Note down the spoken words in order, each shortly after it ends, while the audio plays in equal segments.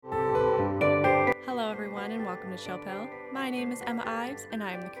everyone, and welcome to Chill Pill. My name is Emma Ives, and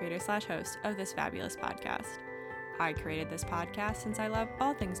I am the creator/host of this fabulous podcast. I created this podcast since I love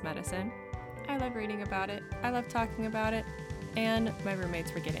all things medicine. I love reading about it, I love talking about it, and my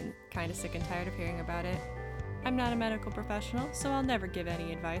roommates were getting kind of sick and tired of hearing about it. I'm not a medical professional, so I'll never give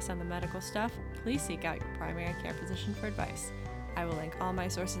any advice on the medical stuff. Please seek out your primary care physician for advice. I will link all my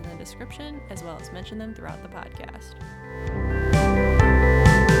sources in the description, as well as mention them throughout the podcast.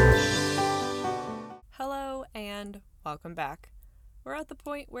 Hello and welcome back. We're at the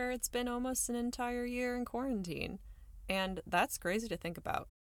point where it's been almost an entire year in quarantine, and that's crazy to think about.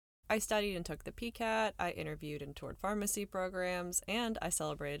 I studied and took the PCAT, I interviewed and toured pharmacy programs, and I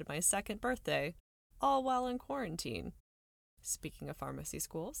celebrated my second birthday, all while in quarantine. Speaking of pharmacy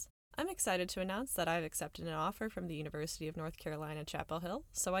schools, I'm excited to announce that I've accepted an offer from the University of North Carolina, Chapel Hill,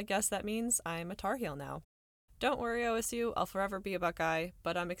 so I guess that means I'm a Tar Heel now. Don't worry, OSU, I'll forever be a Buckeye,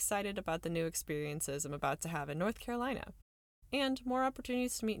 but I'm excited about the new experiences I'm about to have in North Carolina, and more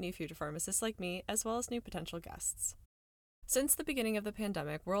opportunities to meet new future pharmacists like me, as well as new potential guests. Since the beginning of the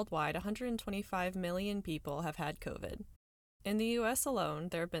pandemic, worldwide, 125 million people have had COVID. In the US alone,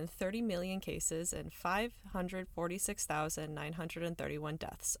 there have been 30 million cases and 546,931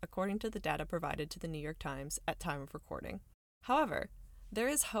 deaths, according to the data provided to the New York Times at time of recording. However, there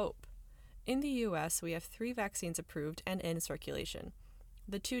is hope. In the US, we have 3 vaccines approved and in circulation: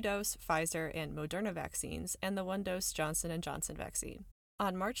 the 2-dose Pfizer and Moderna vaccines and the 1-dose Johnson & Johnson vaccine.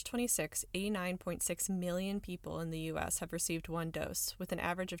 On March 26, 89.6 million people in the US have received 1 dose, with an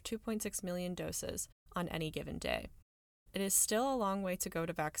average of 2.6 million doses on any given day. It is still a long way to go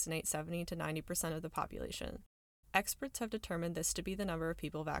to vaccinate 70 to 90% of the population. Experts have determined this to be the number of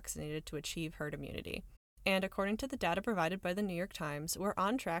people vaccinated to achieve herd immunity. And according to the data provided by the New York Times, we're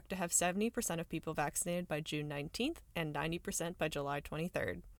on track to have 70% of people vaccinated by June 19th and 90% by July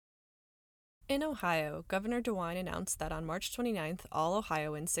 23rd. In Ohio, Governor DeWine announced that on March 29th, all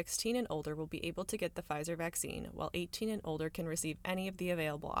Ohioans 16 and older will be able to get the Pfizer vaccine, while 18 and older can receive any of the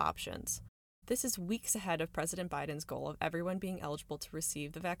available options. This is weeks ahead of President Biden's goal of everyone being eligible to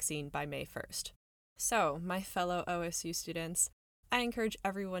receive the vaccine by May 1st. So, my fellow OSU students, I encourage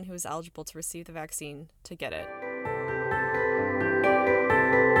everyone who is eligible to receive the vaccine to get it.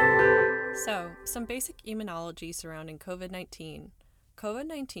 So, some basic immunology surrounding COVID-19.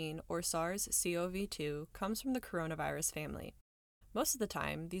 COVID-19, or SARS-CoV-2, comes from the coronavirus family. Most of the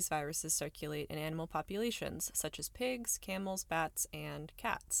time, these viruses circulate in animal populations, such as pigs, camels, bats, and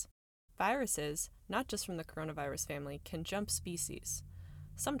cats. Viruses, not just from the coronavirus family, can jump species.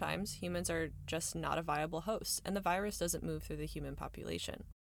 Sometimes humans are just not a viable host, and the virus doesn't move through the human population.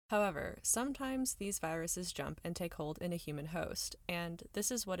 However, sometimes these viruses jump and take hold in a human host, and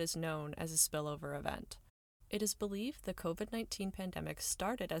this is what is known as a spillover event. It is believed the COVID-19 pandemic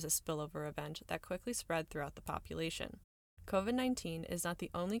started as a spillover event that quickly spread throughout the population. COVID-19 is not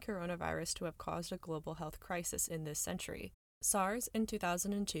the only coronavirus to have caused a global health crisis in this century. SARS in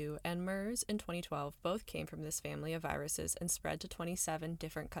 2002 and MERS in 2012 both came from this family of viruses and spread to 27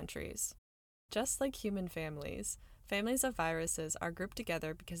 different countries. Just like human families, families of viruses are grouped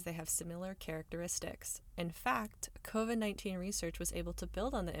together because they have similar characteristics. In fact, COVID-19 research was able to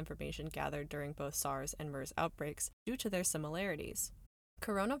build on the information gathered during both SARS and MERS outbreaks due to their similarities.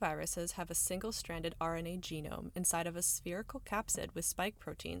 Coronaviruses have a single-stranded RNA genome inside of a spherical capsid with spike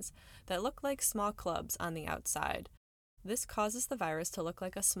proteins that look like small clubs on the outside. This causes the virus to look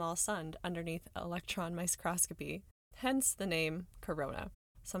like a small sun underneath electron microscopy, hence the name corona.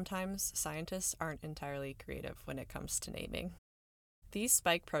 Sometimes scientists aren't entirely creative when it comes to naming. These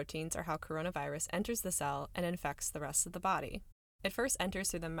spike proteins are how coronavirus enters the cell and infects the rest of the body. It first enters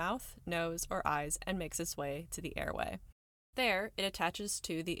through the mouth, nose, or eyes and makes its way to the airway. There, it attaches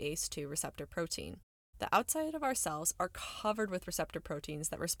to the ACE2 receptor protein. The outside of our cells are covered with receptor proteins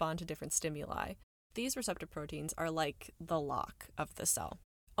that respond to different stimuli. These receptor proteins are like the lock of the cell.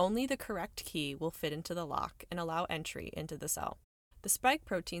 Only the correct key will fit into the lock and allow entry into the cell. The spike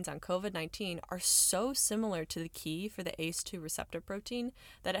proteins on COVID-19 are so similar to the key for the ACE2 receptor protein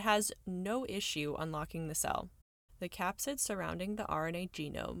that it has no issue unlocking the cell. The capsid surrounding the RNA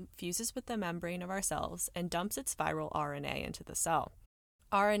genome fuses with the membrane of our cells and dumps its viral RNA into the cell.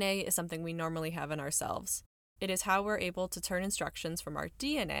 RNA is something we normally have in our cells. It is how we're able to turn instructions from our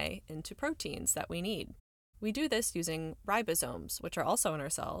DNA into proteins that we need. We do this using ribosomes, which are also in our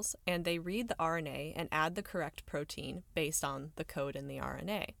cells, and they read the RNA and add the correct protein based on the code in the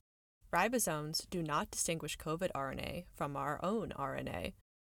RNA. Ribosomes do not distinguish COVID RNA from our own RNA.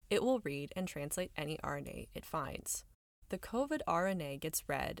 It will read and translate any RNA it finds. The COVID RNA gets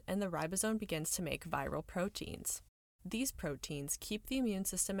read, and the ribosome begins to make viral proteins. These proteins keep the immune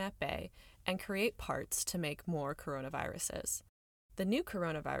system at bay and create parts to make more coronaviruses. The new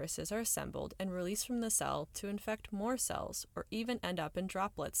coronaviruses are assembled and released from the cell to infect more cells or even end up in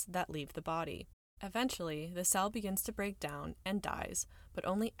droplets that leave the body. Eventually, the cell begins to break down and dies, but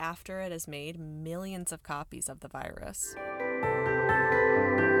only after it has made millions of copies of the virus.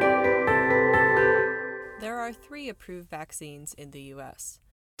 There are 3 approved vaccines in the US.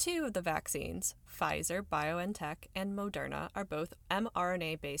 2 of the vaccines, Pfizer, BioNTech, and Moderna, are both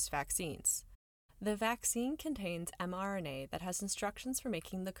mRNA-based vaccines. The vaccine contains mRNA that has instructions for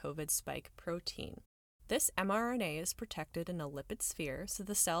making the COVID spike protein. This mRNA is protected in a lipid sphere so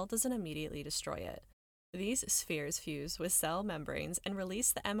the cell doesn't immediately destroy it. These spheres fuse with cell membranes and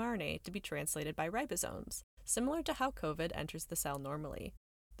release the mRNA to be translated by ribosomes, similar to how COVID enters the cell normally.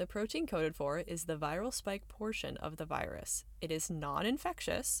 The protein coded for is the viral spike portion of the virus. It is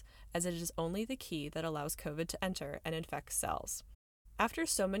non-infectious, as it is only the key that allows COVID to enter and infect cells. After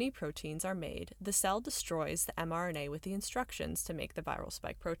so many proteins are made, the cell destroys the mRNA with the instructions to make the viral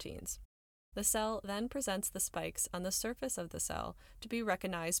spike proteins. The cell then presents the spikes on the surface of the cell to be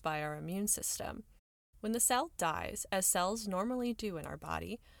recognized by our immune system. When the cell dies, as cells normally do in our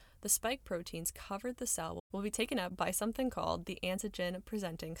body, the spike proteins covered the cell will be taken up by something called the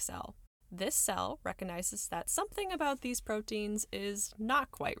antigen-presenting cell. This cell recognizes that something about these proteins is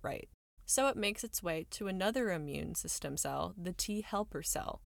not quite right, so it makes its way to another immune system cell, the T helper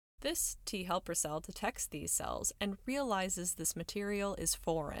cell. This T helper cell detects these cells and realizes this material is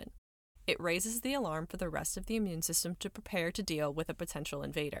foreign. It raises the alarm for the rest of the immune system to prepare to deal with a potential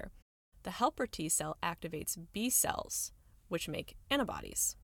invader. The helper T cell activates B cells, which make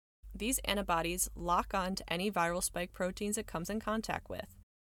antibodies. These antibodies lock on to any viral spike proteins it comes in contact with.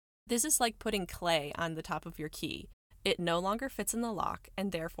 This is like putting clay on the top of your key. It no longer fits in the lock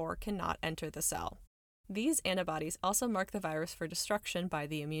and therefore cannot enter the cell. These antibodies also mark the virus for destruction by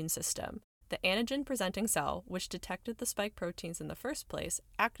the immune system. The antigen-presenting cell, which detected the spike proteins in the first place,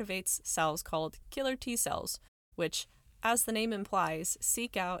 activates cells called killer T cells, which, as the name implies,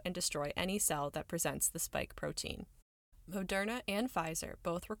 seek out and destroy any cell that presents the spike protein. Moderna and Pfizer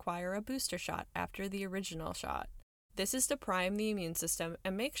both require a booster shot after the original shot. This is to prime the immune system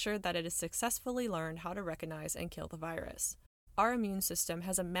and make sure that it has successfully learned how to recognize and kill the virus. Our immune system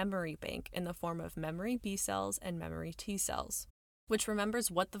has a memory bank in the form of memory B cells and memory T cells, which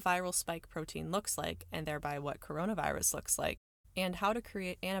remembers what the viral spike protein looks like, and thereby what coronavirus looks like, and how to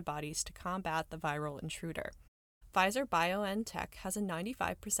create antibodies to combat the viral intruder. Pfizer BioNTech has a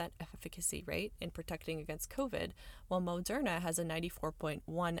 95% efficacy rate in protecting against COVID, while Moderna has a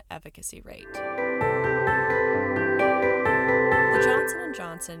 94.1% efficacy rate. The Johnson &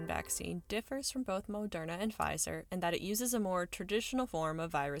 Johnson vaccine differs from both Moderna and Pfizer in that it uses a more traditional form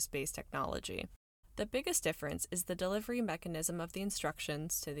of virus-based technology. The biggest difference is the delivery mechanism of the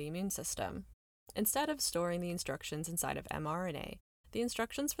instructions to the immune system. Instead of storing the instructions inside of mRNA, the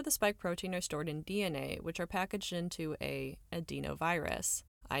instructions for the spike protein are stored in DNA, which are packaged into a adenovirus.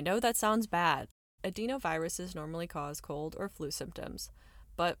 I know that sounds bad. Adenoviruses normally cause cold or flu symptoms,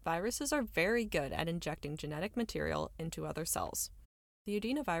 but viruses are very good at injecting genetic material into other cells. The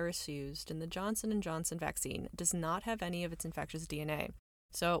adenovirus used in the Johnson & Johnson vaccine does not have any of its infectious DNA,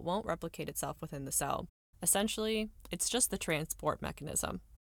 so it won't replicate itself within the cell. Essentially, it's just the transport mechanism.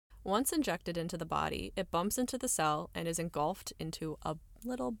 Once injected into the body, it bumps into the cell and is engulfed into a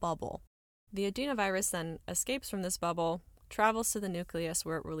little bubble. The adenovirus then escapes from this bubble, travels to the nucleus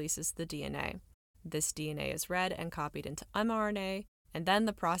where it releases the DNA. This DNA is read and copied into mRNA, and then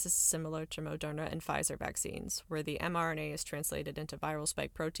the process is similar to Moderna and Pfizer vaccines, where the mRNA is translated into viral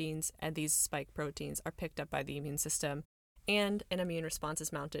spike proteins, and these spike proteins are picked up by the immune system, and an immune response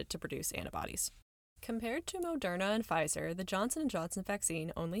is mounted to produce antibodies. Compared to Moderna and Pfizer, the Johnson & Johnson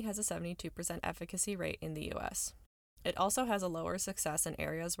vaccine only has a 72% efficacy rate in the US. It also has a lower success in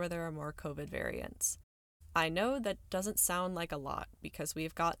areas where there are more COVID variants. I know that doesn't sound like a lot because we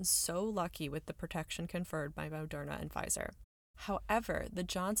have gotten so lucky with the protection conferred by Moderna and Pfizer. However, the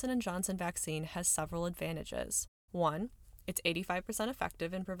Johnson & Johnson vaccine has several advantages. 1, it's 85%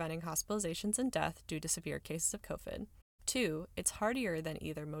 effective in preventing hospitalizations and death due to severe cases of COVID. 2, it's hardier than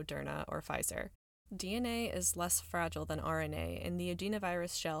either Moderna or Pfizer. DNA is less fragile than RNA, and the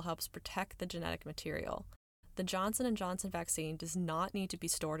adenovirus shell helps protect the genetic material. The Johnson & Johnson vaccine does not need to be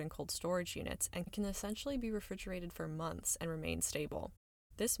stored in cold storage units and can essentially be refrigerated for months and remain stable.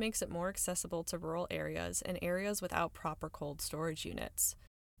 This makes it more accessible to rural areas and areas without proper cold storage units.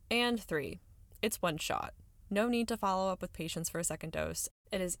 And 3, it's one shot. No need to follow up with patients for a second dose.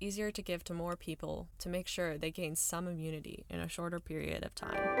 It is easier to give to more people to make sure they gain some immunity in a shorter period of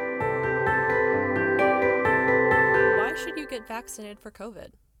time. Why should you get vaccinated for COVID?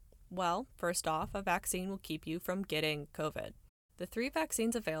 Well, first off, a vaccine will keep you from getting COVID. The 3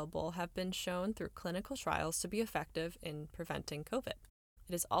 vaccines available have been shown through clinical trials to be effective in preventing COVID.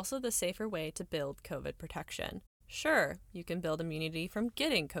 It is also the safer way to build COVID protection. Sure, you can build immunity from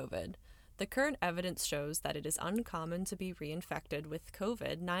getting COVID. The current evidence shows that it is uncommon to be reinfected with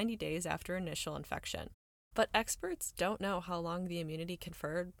COVID 90 days after initial infection. But experts don't know how long the immunity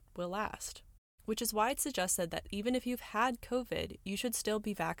conferred will last, which is why it's suggested that even if you've had COVID, you should still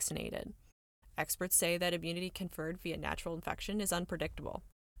be vaccinated. Experts say that immunity conferred via natural infection is unpredictable.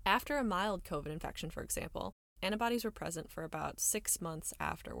 After a mild COVID infection, for example, antibodies were present for about 6 months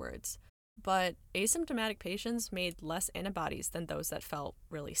afterwards. But asymptomatic patients made less antibodies than those that felt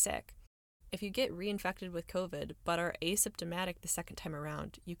really sick. If you get reinfected with COVID but are asymptomatic the second time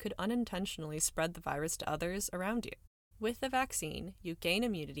around, you could unintentionally spread the virus to others around you. With the vaccine, you gain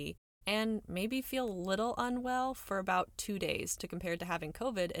immunity and maybe feel a little unwell for about 2 days to compare to having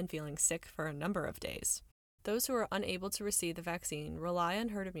COVID and feeling sick for a number of days. Those who are unable to receive the vaccine rely on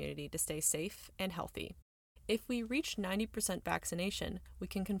herd immunity to stay safe and healthy. If we reach 90% vaccination, we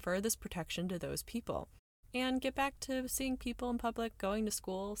can confer this protection to those people and get back to seeing people in public, going to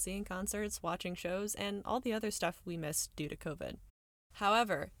school, seeing concerts, watching shows, and all the other stuff we missed due to COVID.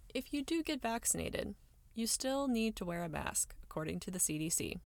 However, if you do get vaccinated, you still need to wear a mask, according to the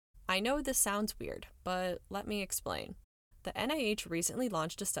CDC. I know this sounds weird, but let me explain. The NIH recently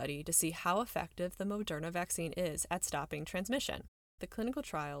launched a study to see how effective the Moderna vaccine is at stopping transmission. The clinical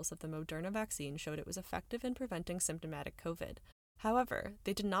trials of the Moderna vaccine showed it was effective in preventing symptomatic COVID. However,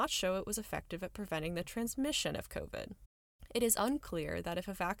 they did not show it was effective at preventing the transmission of COVID. It is unclear that if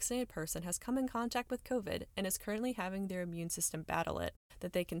a vaccinated person has come in contact with COVID and is currently having their immune system battle it,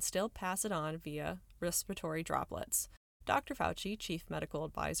 that they can still pass it on via respiratory droplets. Dr. Fauci, chief medical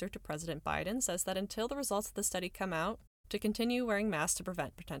advisor to President Biden, says that until the results of the study come out, to continue wearing masks to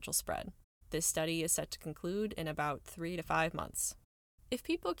prevent potential spread. This study is set to conclude in about 3 to 5 months. If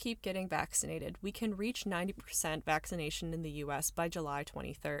people keep getting vaccinated, we can reach 90% vaccination in the US by July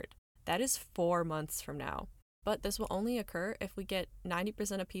 23rd. That is 4 months from now. But this will only occur if we get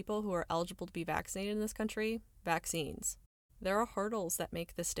 90% of people who are eligible to be vaccinated in this country vaccines. There are hurdles that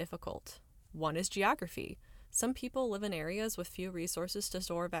make this difficult. One is geography. Some people live in areas with few resources to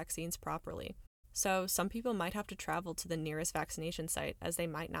store vaccines properly. So some people might have to travel to the nearest vaccination site as they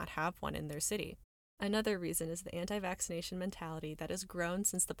might not have one in their city. Another reason is the anti-vaccination mentality that has grown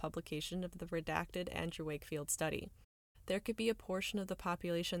since the publication of the redacted Andrew Wakefield study. There could be a portion of the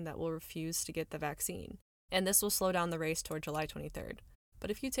population that will refuse to get the vaccine, and this will slow down the race toward July 23rd.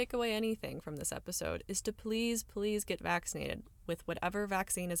 But if you take away anything from this episode, is to please get vaccinated with whatever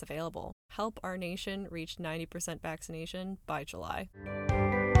vaccine is available. Help our nation reach 90% vaccination by July.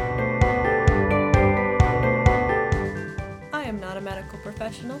 I am not a medical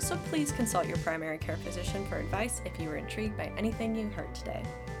professional, so please consult your primary care physician for advice if you are intrigued by anything you heard today.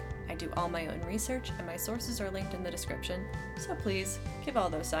 I do all my own research, and my sources are linked in the description, so please give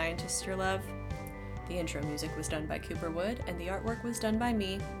all those scientists your love. The intro music was done by Cooper Wood, and the artwork was done by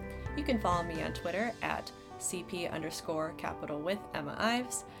me. You can follow me on Twitter at CP_capital with Emma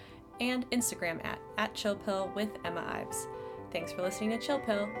Ives, and Instagram at ChillPill with Emma Ives. Thanks for listening to Chill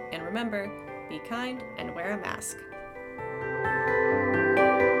Pill, and remember, be kind and wear a mask.